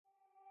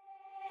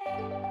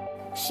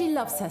She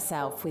Loves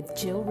Herself with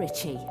Jill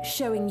Ritchie,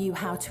 showing you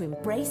how to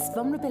embrace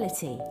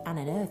vulnerability and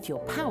unearth your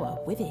power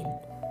within.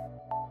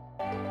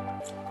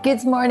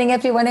 Good morning,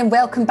 everyone, and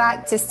welcome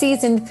back to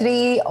season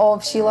 3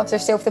 of She Loves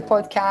Herself, the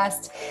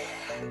podcast.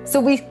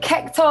 So we've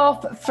kicked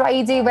off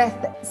Friday with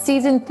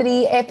season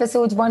 3,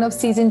 episode 1 of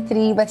season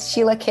 3 with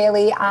Sheila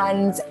Kelly,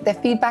 and the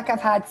feedback I've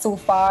had so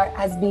far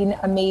has been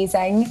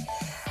amazing.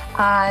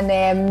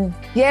 And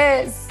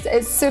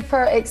it's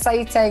super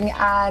exciting,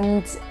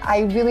 and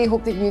I really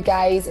hope that you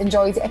guys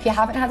enjoyed it. If you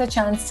haven't had a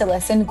chance to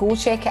listen, go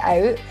check it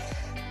out.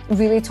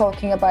 Really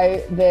talking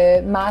about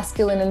the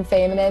masculine and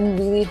feminine,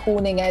 really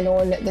honing in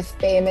on the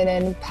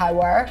feminine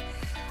power.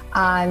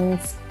 And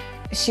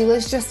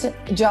Sheila's just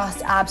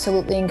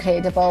absolutely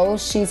incredible.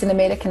 She's an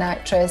American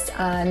actress,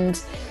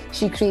 and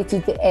she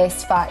created the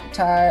S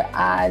Factor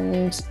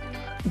and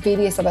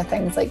various other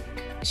things, like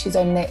she's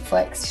on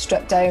Netflix,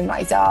 Strip Down,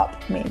 Rise Up.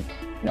 I mean,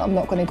 I'm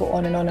not going to go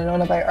on and on and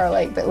on about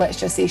her, but let's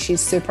just say she's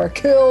super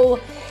cool.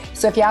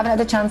 So if you haven't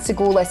had a chance to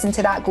go listen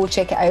to that, go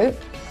check it out.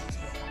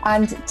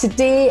 And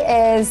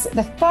today is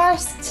the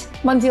first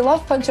Monday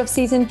Love Punch of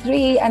season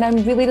 3, and I'm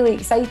really, really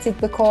excited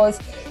because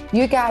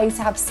you guys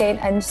have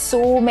sent in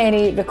so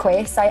many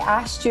requests. I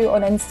asked you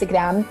on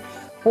Instagram,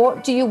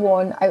 what do you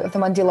want out of the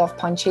Monday Love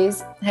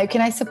Punches? How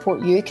can I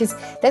support you? Because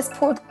this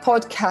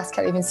podcast,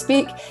 can't even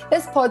speak,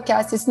 this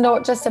podcast is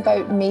not just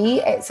about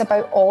me, it's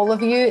about all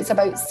of you. It's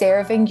about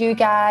serving you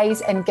guys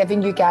and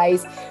giving you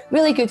guys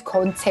really good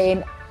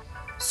content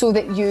so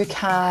that you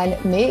can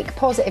make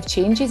positive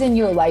changes in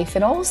your life,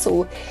 and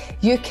also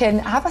you can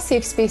have a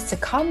safe space to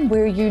come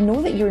where you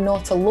know that you're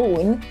not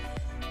alone,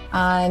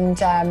 and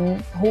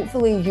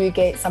hopefully you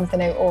get something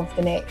out of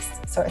the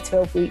next sort of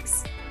 12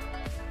 weeks.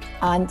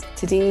 And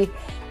today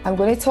I'm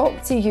going to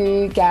talk to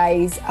you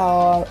guys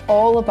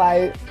all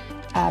about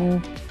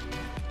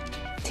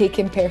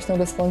taking personal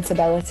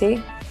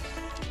responsibility.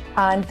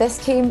 And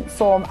this came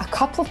from a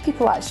couple of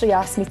people actually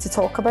asked me to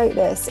talk about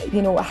this.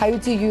 You know, how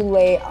do you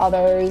let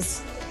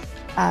others'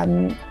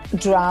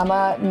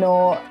 drama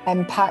not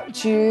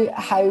impact you?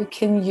 How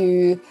can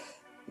you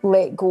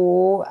let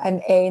go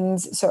and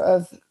end sort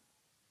of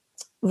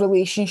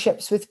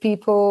relationships with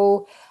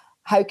people?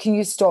 How can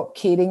you stop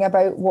caring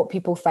about what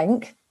people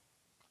think?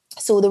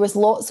 So there was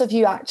lots of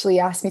you actually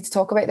asked me to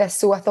talk about this.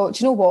 So I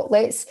thought, you know what,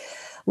 let's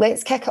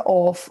kick it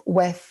off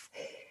with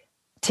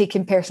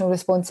taking personal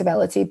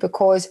responsibility,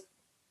 because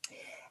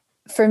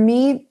for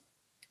me,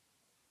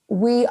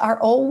 we are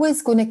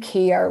always going to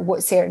care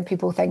what certain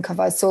people think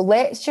of us. So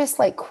let's just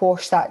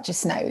quash that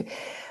just now.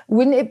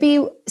 Wouldn't it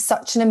be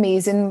such an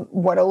amazing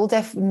world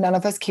if none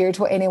of us cared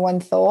what anyone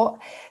thought?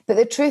 But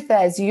the truth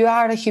is, you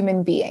are a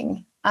human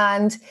being.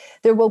 And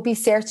there will be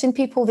certain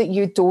people that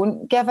you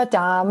don't give a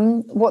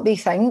damn what they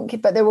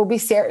think, but there will be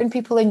certain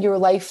people in your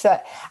life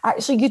that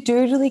actually you do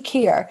really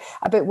care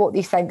about what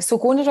they think. So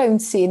going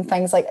around saying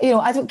things like,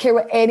 I don't care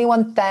what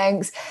anyone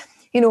thinks,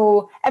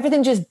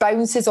 everything just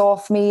bounces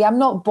off me, I'm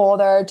not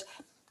bothered.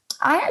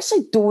 I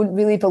actually don't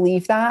really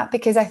believe that,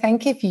 because I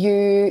think if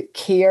you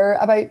care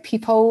about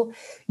people,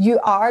 you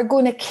are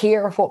going to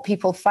care what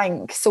people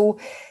think. So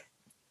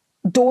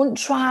don't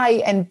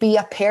try and be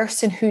a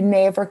person who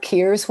never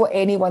cares what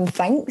anyone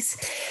thinks.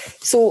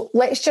 So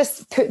let's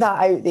just put that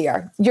out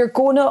there. You're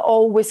going to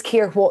always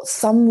care what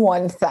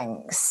someone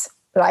thinks,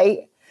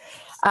 right?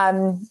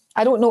 I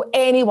don't know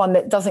anyone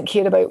that doesn't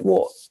care about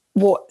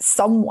what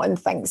someone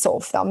thinks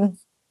of them.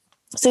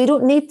 So you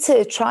don't need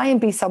to try and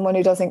be someone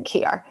who doesn't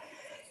care.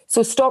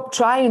 So stop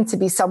trying to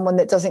be someone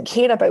that doesn't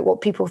care about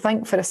what people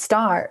think for a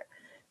start,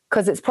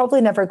 because it's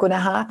probably never going to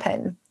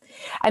happen.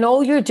 And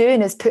all you're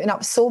doing is putting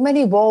up so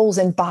many walls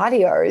and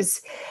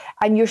barriers,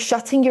 and you're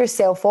shutting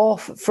yourself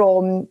off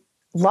from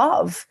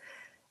love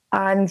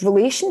and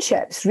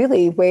relationships,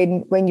 really,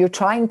 when you're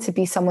trying to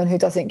be someone who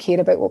doesn't care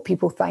about what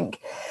people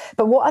think.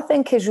 But what I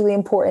think is really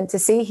important to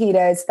say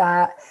here is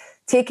that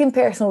taking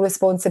personal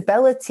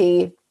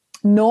responsibility,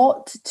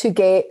 not to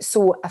get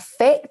so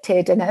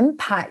affected and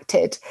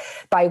impacted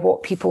by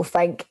what people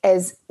think,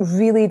 is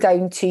really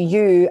down to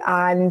you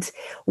and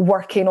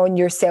working on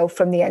yourself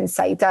from the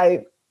inside out.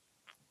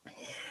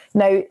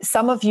 Now,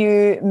 some of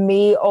you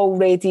may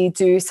already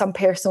do some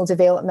personal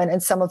development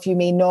and some of you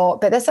may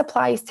not, but this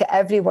applies to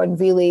everyone,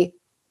 really.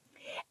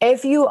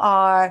 If you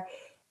are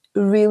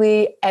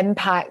really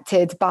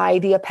impacted by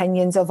the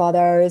opinions of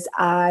others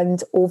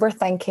and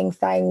overthinking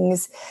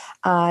things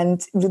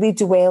and really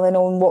dwelling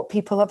on what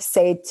people have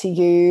said to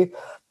you,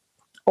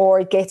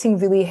 or getting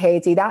really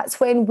heady, that's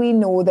when we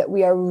know that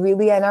we are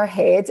really in our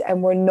head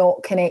and we're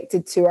not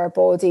connected to our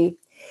body.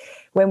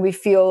 When we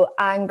feel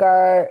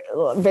anger,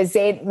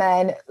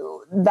 resentment,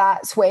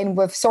 that's when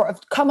we've sort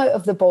of come out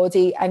of the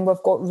body and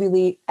we've got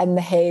really in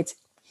the head.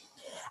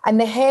 And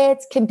the head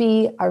can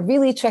be a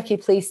really tricky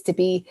place to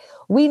be.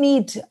 We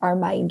need our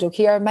mind,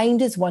 okay? Our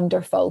mind is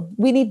wonderful.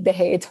 We need the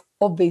head,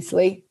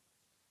 obviously.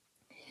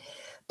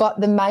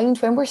 But the mind,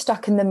 when we're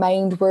stuck in the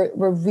mind, we're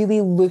really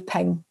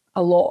looping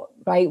a lot,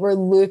 right? We're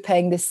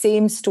looping the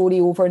same story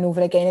over and over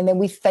again. And then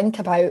we think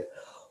about,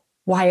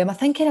 why am I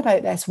thinking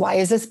about this? Why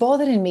is this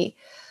bothering me?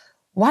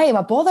 why am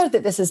I bothered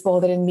that this is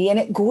bothering me? And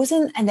it goes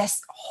in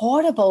this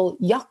horrible,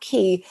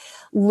 yucky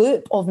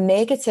loop of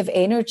negative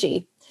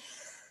energy.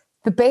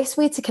 The best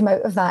way to come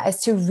out of that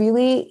is to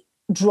really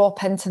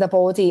drop into the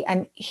body.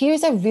 And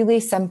here's a really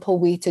simple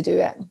way to do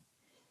it.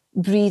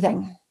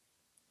 Breathing,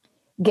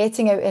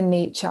 getting out in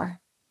nature.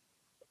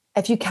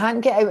 If you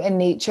can't get out in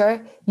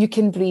nature, you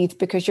can breathe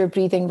because you're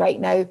breathing right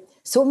now.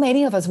 So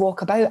many of us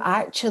walk about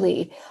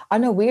actually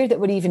unaware that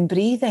we're even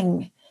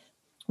breathing.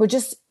 We're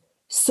just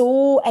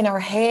so in our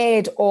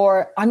head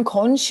or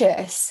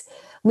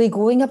unconsciously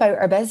going about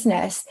our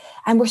business,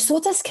 and we're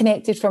so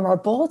disconnected from our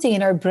body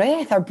and our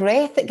breath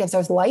that gives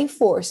us life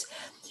force.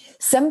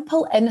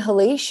 Simple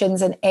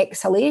inhalations and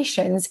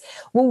exhalations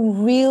will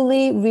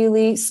really,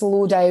 really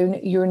slow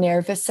down your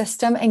nervous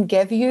system and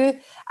give you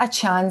a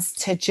chance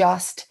to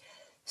just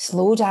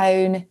slow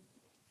down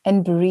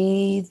and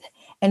breathe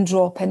and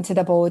drop into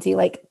the body.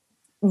 Like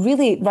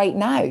really right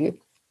now,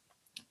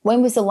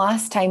 when was the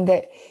last time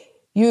that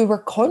you were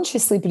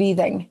consciously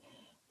breathing?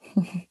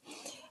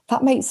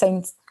 That might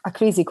sound a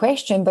crazy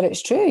question, but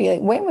it's true.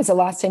 Like, when was the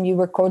last time you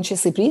were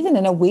consciously breathing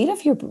and aware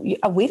of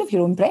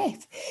your own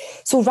breath?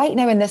 So right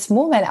now in this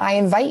moment, I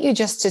invite you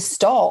just to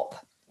stop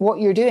what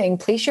you're doing.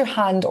 Place your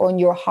hand on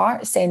your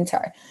heart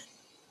center,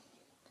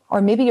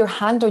 or maybe your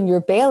hand on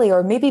your belly,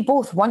 or maybe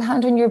both, one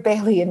hand on your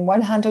belly and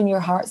one hand on your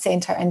heart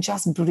center, and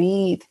just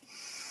breathe.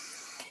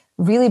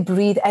 Really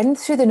breathe in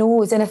through the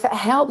nose. And if it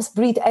helps,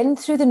 breathe in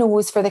through the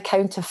nose for the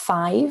count of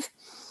 5.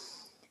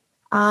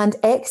 And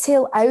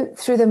exhale out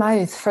through the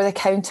mouth for the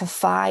count of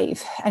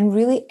 5. And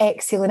really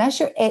exhale. And as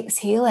you're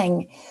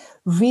exhaling,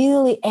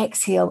 really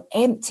exhale,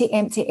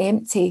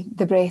 empty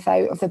the breath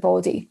out of the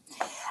body.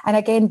 And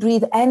again,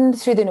 breathe in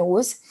through the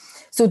nose.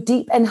 So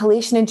deep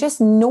inhalation, and just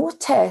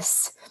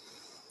notice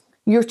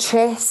your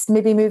chest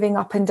maybe moving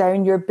up and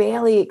down, your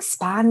belly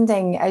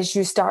expanding as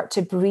you start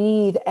to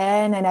breathe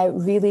in and out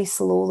really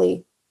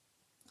slowly.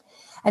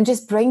 And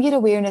just bring your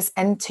awareness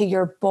into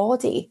your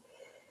body.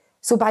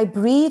 So by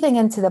breathing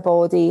into the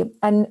body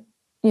and,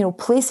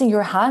 placing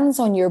your hands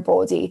on your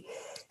body,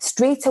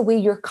 straight away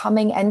you're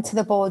coming into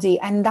the body,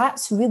 and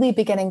that's really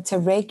beginning to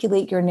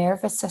regulate your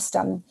nervous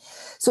system.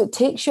 So it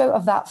takes you out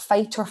of that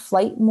fight or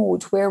flight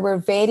mode where we're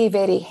very,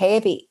 very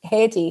heavy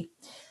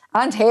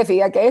and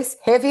heavy, I guess,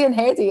 heavy and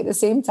heady at the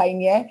same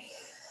time, yeah?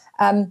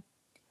 And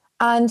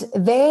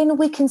then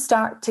we can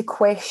start to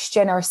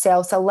question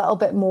ourselves a little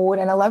bit more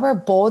and allow our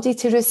body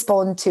to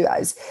respond to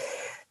us.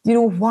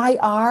 Why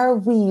are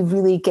we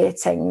really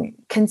getting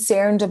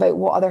concerned about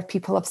what other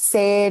people have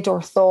said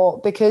or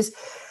thought? Because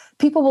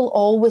people will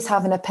always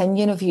have an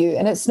opinion of you,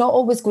 and it's not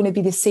always going to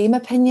be the same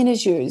opinion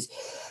as yours.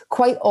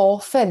 Quite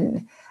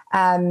often,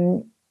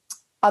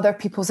 other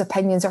people's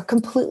opinions are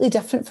completely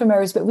different from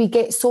ours, but we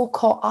get so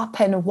caught up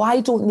in,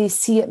 why don't they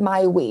see it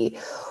my way?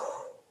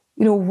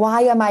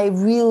 Why am I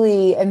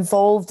really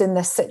involved in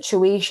this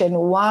situation?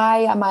 Why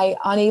am I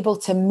unable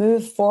to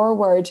move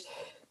forward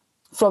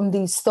from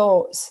these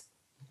thoughts?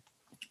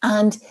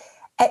 And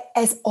it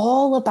is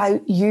all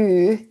about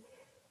you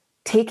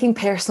taking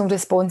personal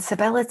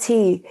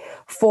responsibility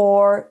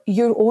for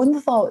your own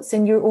thoughts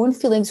and your own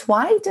feelings.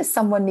 Why does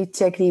someone need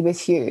to agree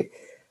with you?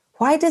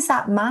 Why does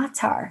that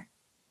matter?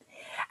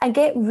 And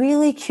get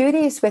really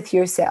curious with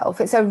yourself.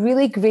 It's a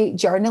really great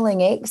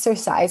journaling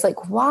exercise.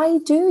 Like, why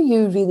do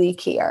you really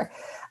care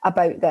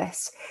about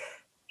this?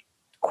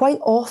 Quite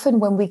often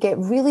when we get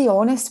really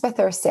honest with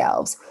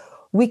ourselves,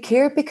 we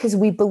care because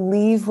we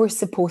believe we're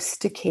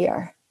supposed to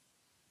care.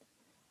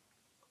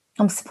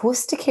 I'm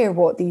supposed to care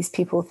what these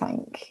people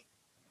think.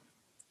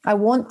 I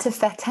want to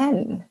fit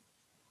in.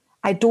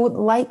 I don't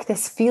like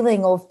this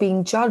feeling of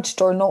being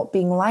judged or not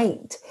being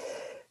liked.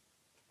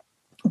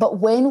 But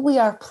when we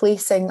are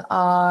placing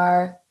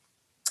our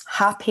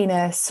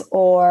happiness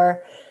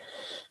or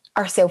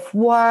our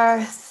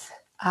self-worth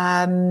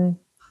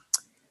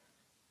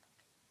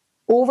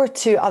over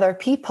to other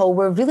people,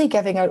 we're really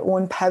giving our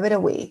own power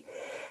away,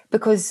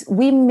 because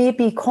we may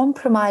be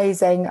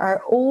compromising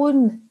our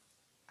own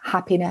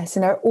happiness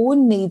and our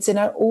own needs and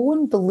our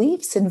own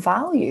beliefs and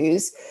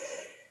values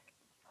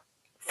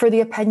for the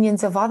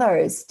opinions of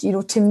others,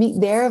 to meet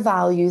their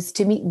values,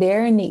 to meet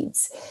their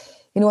needs.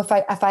 If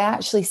I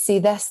actually say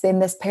this, then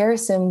this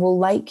person will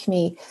like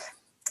me.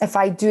 If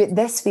I do it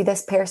this way,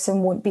 this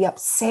person won't be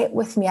upset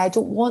with me. I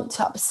don't want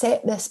to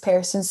upset this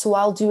person, so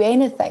I'll do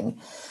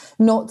anything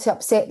not to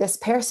upset this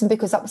person,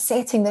 because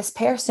upsetting this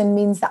person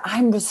means that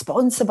I'm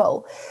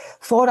responsible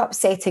for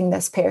upsetting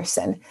this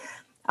person.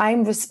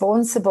 I'm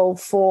responsible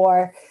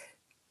for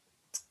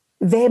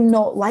them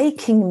not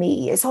liking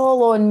me. It's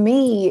all on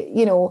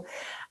me,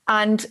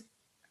 And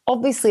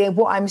obviously,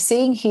 what I'm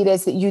saying here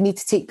is that you need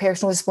to take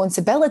personal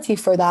responsibility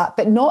for that,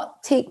 but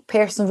not take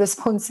personal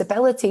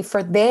responsibility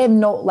for them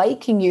not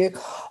liking you,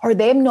 or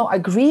them not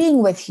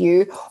agreeing with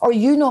you, or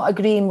you not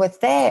agreeing with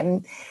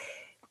them.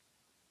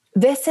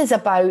 This is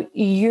about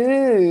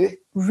you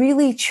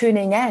really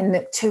tuning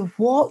in to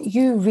what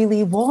you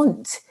really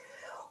want.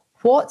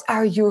 What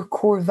are your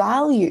core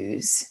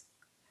values?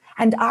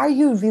 And are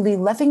you really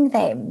living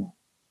them?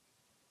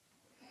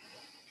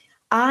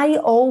 I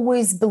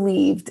always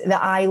believed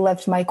that I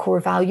lived my core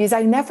values.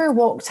 I never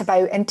walked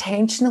about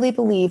intentionally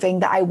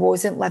believing that I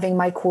wasn't living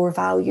my core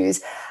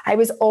values. I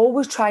was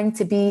always trying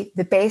to be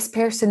the best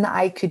person that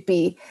I could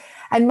be.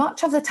 And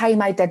much of the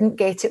time I didn't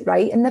get it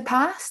right in the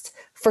past,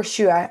 for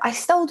sure. I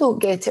still don't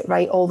get it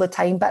right all the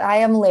time, but I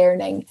am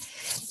learning.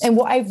 And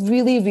what I've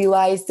really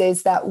realized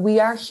is that we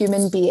are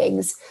human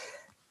beings.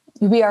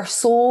 We are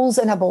souls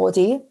in a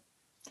body,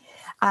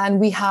 and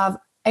we have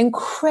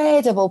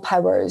incredible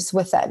powers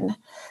within,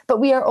 but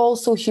we are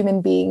also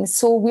human beings.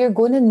 So we're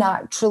going to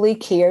naturally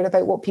care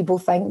about what people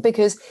think,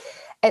 because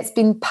it's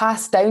been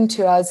passed down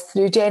to us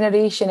through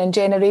generation and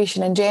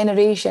generation and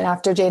generation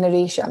after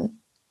generation,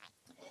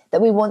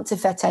 that we want to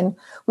fit in,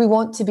 we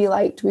want to be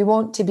liked, we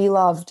want to be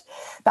loved.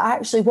 But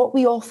actually what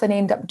we often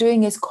end up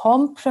doing is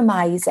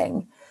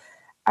compromising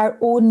our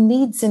own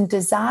needs and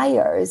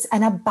desires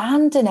and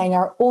abandoning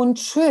our own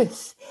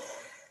truth,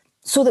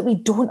 so that we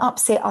don't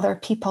upset other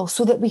people,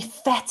 so that we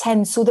fit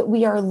in, so that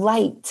we are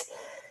liked.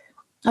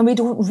 And we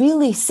don't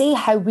really say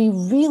how we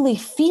really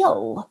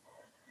feel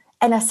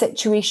in a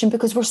situation,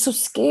 because we're so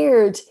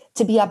scared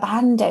to be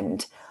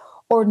abandoned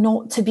or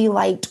not to be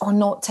liked or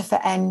not to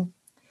fit in.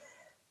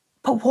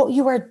 But what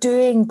you are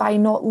doing by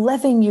not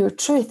living your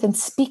truth and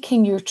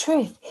speaking your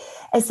truth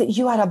is that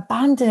you are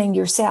abandoning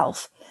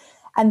yourself.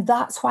 And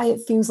that's why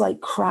it feels like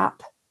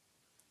crap.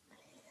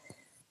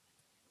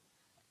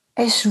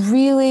 It's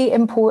really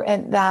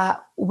important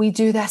that we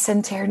do this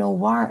internal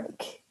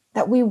work,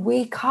 that we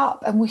wake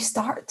up and we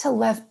start to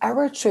live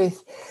our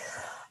truth.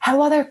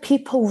 How other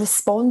people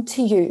respond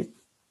to you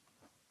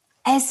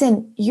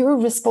isn't your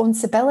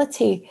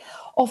responsibility.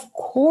 Of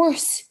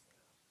course,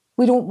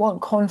 we don't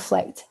want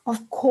conflict.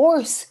 Of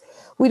course,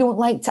 we don't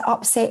like to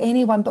upset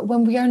anyone. But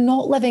when we are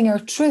not living our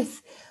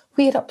truth,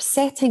 we are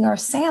upsetting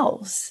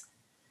ourselves.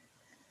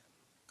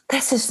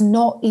 This is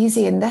not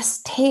easy, and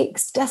this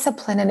takes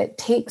discipline and it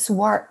takes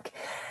work.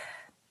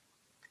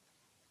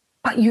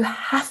 But you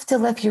have to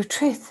live your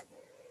truth.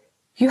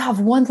 You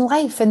have one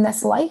life in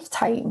this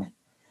lifetime.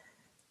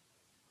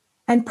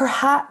 And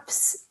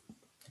perhaps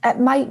it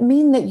might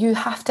mean that you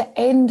have to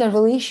end a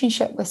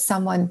relationship with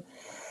someone,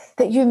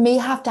 that you may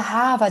have to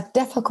have a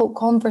difficult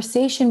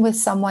conversation with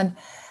someone,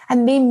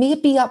 and they may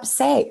be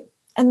upset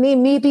and they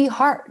may be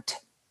hurt.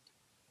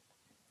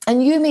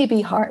 And you may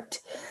be hurt,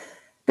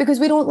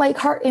 because we don't like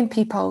hurting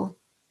people.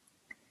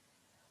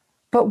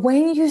 But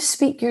when you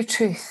speak your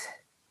truth,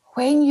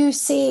 when you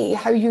say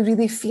how you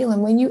really feel,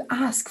 and when you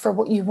ask for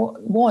what you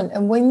want,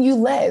 and when you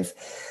live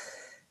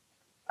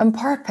on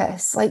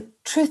purpose, like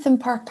truth and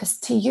purpose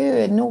to you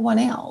and no one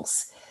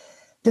else,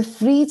 the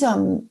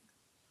freedom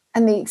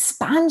and the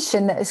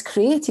expansion that is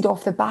created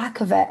off the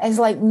back of it is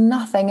like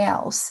nothing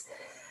else.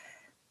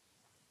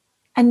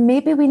 And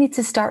maybe we need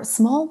to start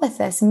small with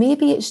this.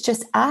 Maybe it's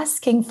just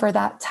asking for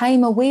that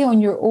time away on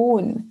your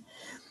own.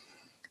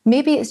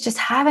 Maybe it's just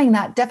having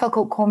that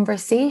difficult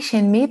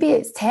conversation. Maybe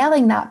it's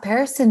telling that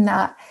person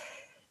that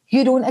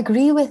you don't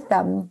agree with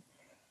them,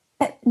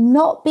 but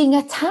not being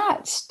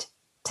attached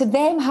to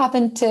them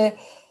having to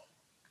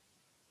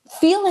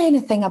feel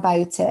anything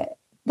about it.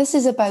 This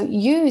is about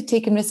you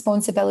taking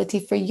responsibility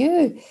for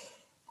you.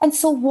 And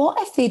so what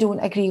if they don't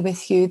agree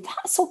with you?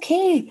 That's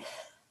okay.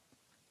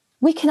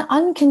 We can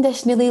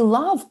unconditionally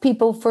love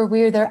people for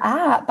where they're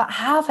at, but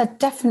have a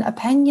different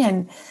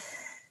opinion.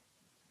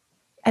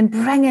 And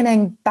bringing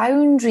in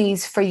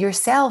boundaries for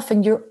yourself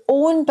and your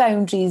own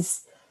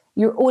boundaries,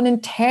 your own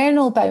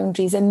internal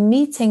boundaries, and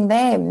meeting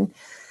them,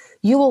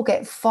 you will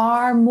get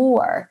far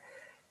more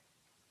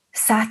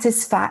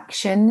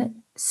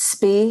satisfaction,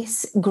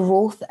 space,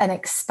 growth, and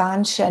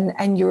expansion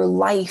in your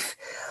life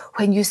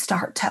when you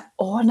start to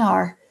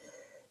honor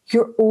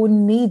your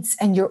own needs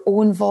and your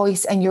own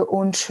voice and your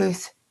own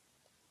truth.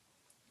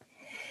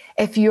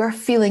 If you're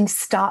feeling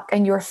stuck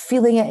and you're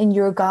feeling it in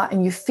your gut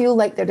and you feel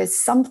like there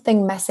is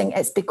something missing,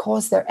 it's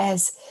because there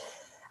is.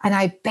 And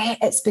I bet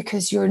it's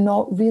because you're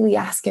not really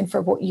asking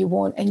for what you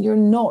want and you're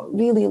not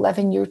really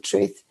living your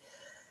truth.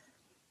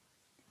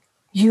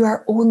 You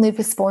are only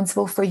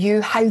responsible for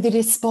you. How they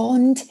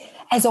respond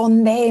is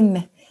on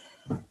them.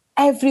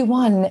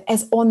 Everyone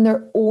is on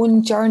their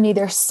own journey.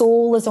 Their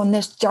soul is on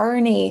this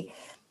journey.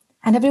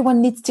 And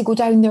everyone needs to go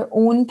down their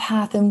own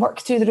path and work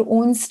through their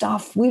own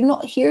stuff. We're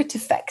not here to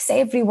fix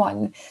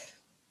everyone.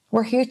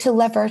 We're here to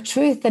live our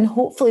truth. And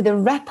hopefully the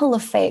ripple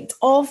effect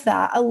of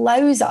that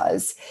allows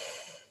us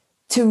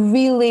to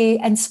really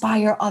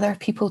inspire other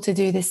people to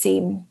do the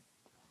same.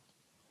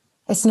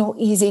 It's not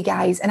easy,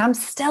 guys. And I'm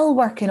still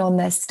working on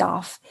this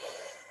stuff.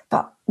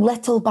 But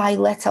little by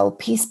little,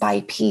 piece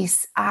by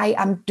piece, I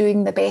am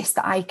doing the best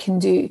that I can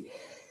do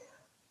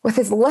with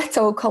as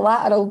little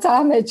collateral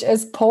damage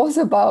as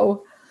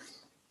possible.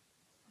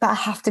 But I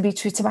have to be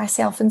true to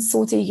myself, and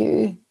so do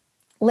you.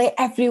 Let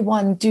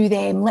everyone do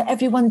them. Let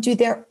everyone do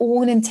their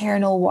own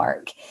internal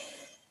work.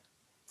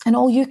 And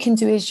all you can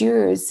do is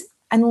yours,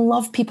 and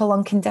love people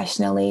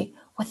unconditionally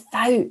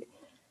without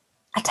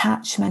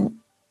attachment.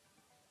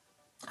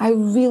 I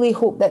really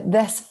hope that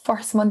this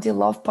first Monday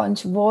Love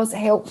Punch was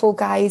helpful,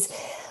 guys.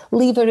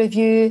 Leave a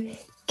review,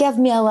 give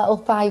me a little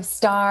 5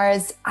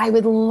 stars. I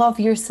would love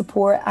your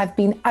support. I've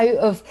been out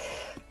of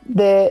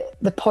the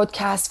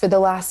podcast for the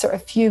last sort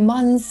of few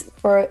months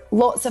for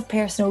lots of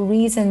personal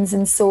reasons,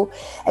 and so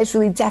it's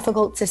really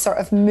difficult to sort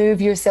of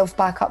move yourself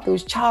back up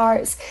those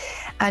charts,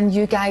 and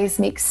you guys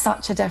make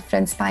such a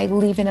difference by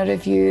leaving a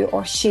review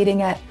or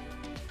sharing it.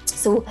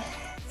 So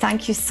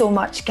thank you so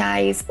much,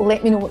 guys.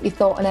 Let me know what you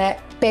thought on it.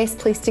 Best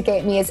place to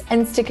get me is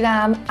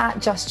Instagram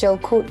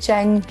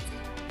 @JustJillCoaching.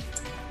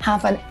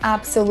 Have an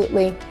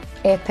absolutely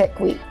epic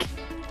week.